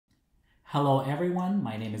Hello everyone,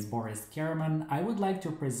 my name is Boris Karaman. I would like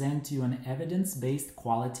to present to you an evidence-based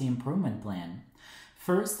quality improvement plan.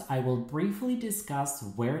 First, I will briefly discuss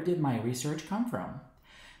where did my research come from.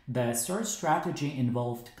 The search strategy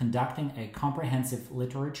involved conducting a comprehensive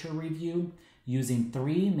literature review using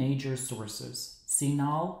three major sources,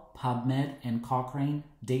 CINAHL, PubMed, and Cochrane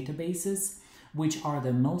databases, which are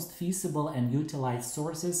the most feasible and utilized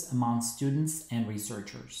sources among students and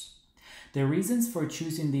researchers. The reasons for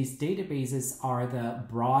choosing these databases are the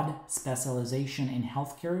broad specialization in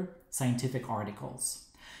healthcare scientific articles.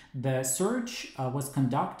 The search was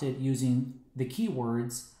conducted using the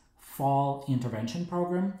keywords Fall Intervention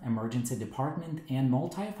Program, Emergency Department, and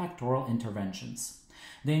multifactorial interventions.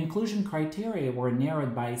 The inclusion criteria were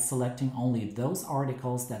narrowed by selecting only those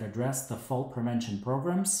articles that address the fall prevention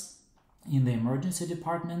programs in the emergency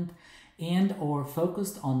department and/or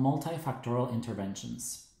focused on multifactorial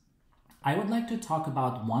interventions. I would like to talk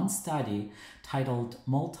about one study titled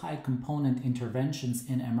Multi-Component Interventions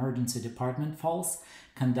in Emergency Department Falls,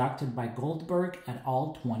 conducted by Goldberg et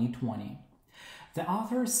al. 2020. The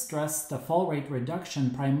authors stressed the fall rate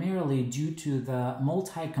reduction primarily due to the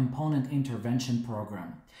multi-component intervention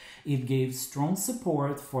program. It gave strong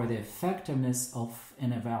support for the effectiveness of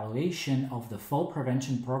an evaluation of the fall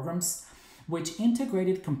prevention programs, which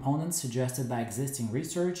integrated components suggested by existing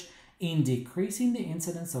research in decreasing the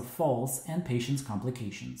incidence of falls and patients'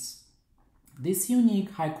 complications. This unique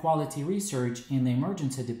high-quality research in the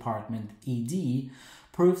emergency department, ED,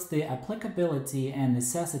 proves the applicability and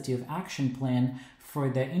necessity of action plan for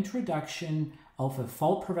the introduction of a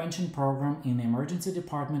fall prevention program in the emergency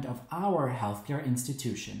department of our healthcare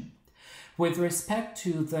institution. With respect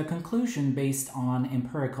to the conclusion based on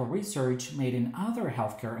empirical research made in other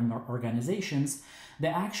healthcare organizations, the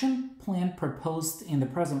action plan proposed in the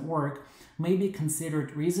present work may be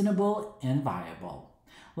considered reasonable and viable.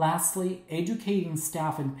 Lastly, educating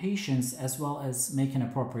staff and patients as well as making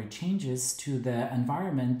appropriate changes to the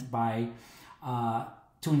environment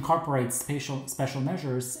to incorporate special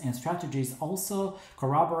measures and strategies also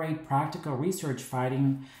corroborate practical research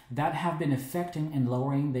findings that have been effective in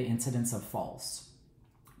lowering the incidence of falls.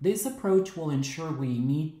 This approach will ensure we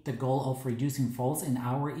meet the goal of reducing falls in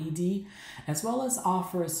our ED, as well as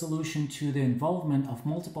offer a solution to the involvement of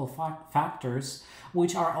multiple factors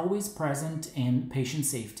which are always present in patient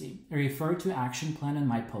safety. Refer to action plan in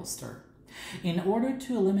my poster. In order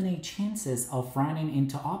to eliminate chances of running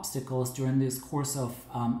into obstacles during this course of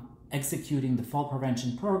executing the fall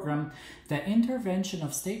prevention program, the intervention of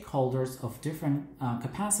stakeholders of different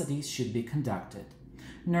capacities should be conducted.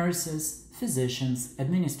 Nurses, physicians,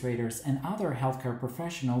 administrators, and other healthcare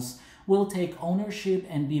professionals will take ownership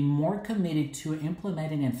and be more committed to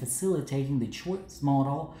implementing and facilitating the choice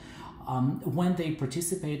model when they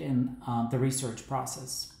participate in the research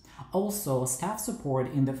process. Also, staff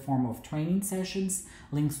support in the form of training sessions,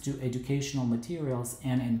 links to educational materials,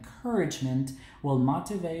 and encouragement will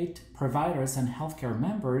motivate providers and healthcare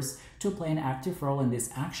members to play an active role in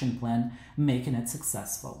this action plan, making it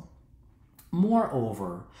successful.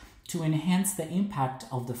 Moreover, to enhance the impact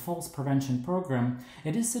of the falls prevention program,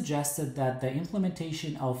 it is suggested that the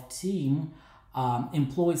implementation of team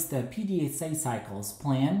employs the PDSA cycles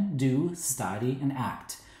plan, do, study, and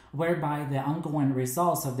act, whereby the ongoing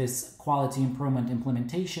results of this quality improvement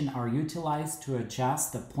implementation are utilized to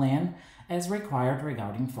adjust the plan as required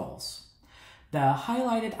regarding falls. The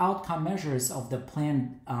highlighted outcome measures of the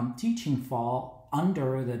plan teaching fall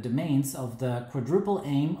under the domains of the quadruple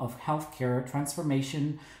aim of healthcare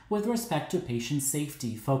transformation with respect to patient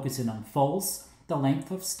safety, focusing on falls, the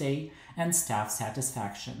length of stay, and staff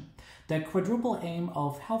satisfaction. The quadruple aim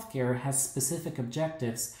of healthcare has specific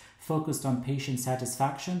objectives focused on patient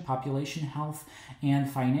satisfaction, population health, and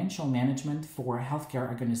financial management for healthcare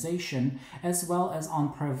organization, as well as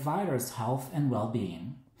on providers' health and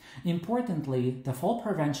well-being. Importantly, the fall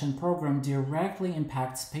prevention program directly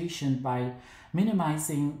impacts patients by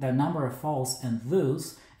minimizing the number of falls and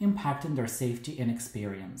thus impacting their safety and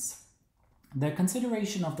experience. The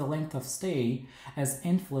consideration of the length of stay, as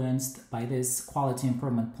influenced by this quality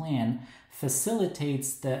improvement plan,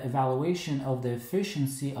 facilitates the evaluation of the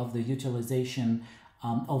efficiency of the utilization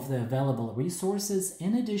of the available resources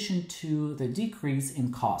in addition to the decrease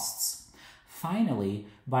in costs. Finally,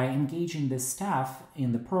 by engaging the staff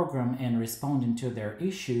in the program and responding to their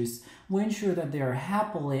issues, we ensure that they are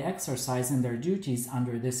happily exercising their duties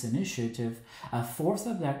under this initiative, a fourth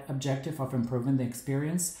objective of improving the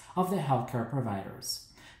experience of the healthcare providers.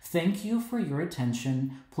 Thank you for your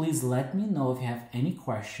attention. Please let me know if you have any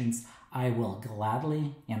questions. I will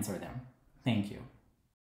gladly answer them. Thank you.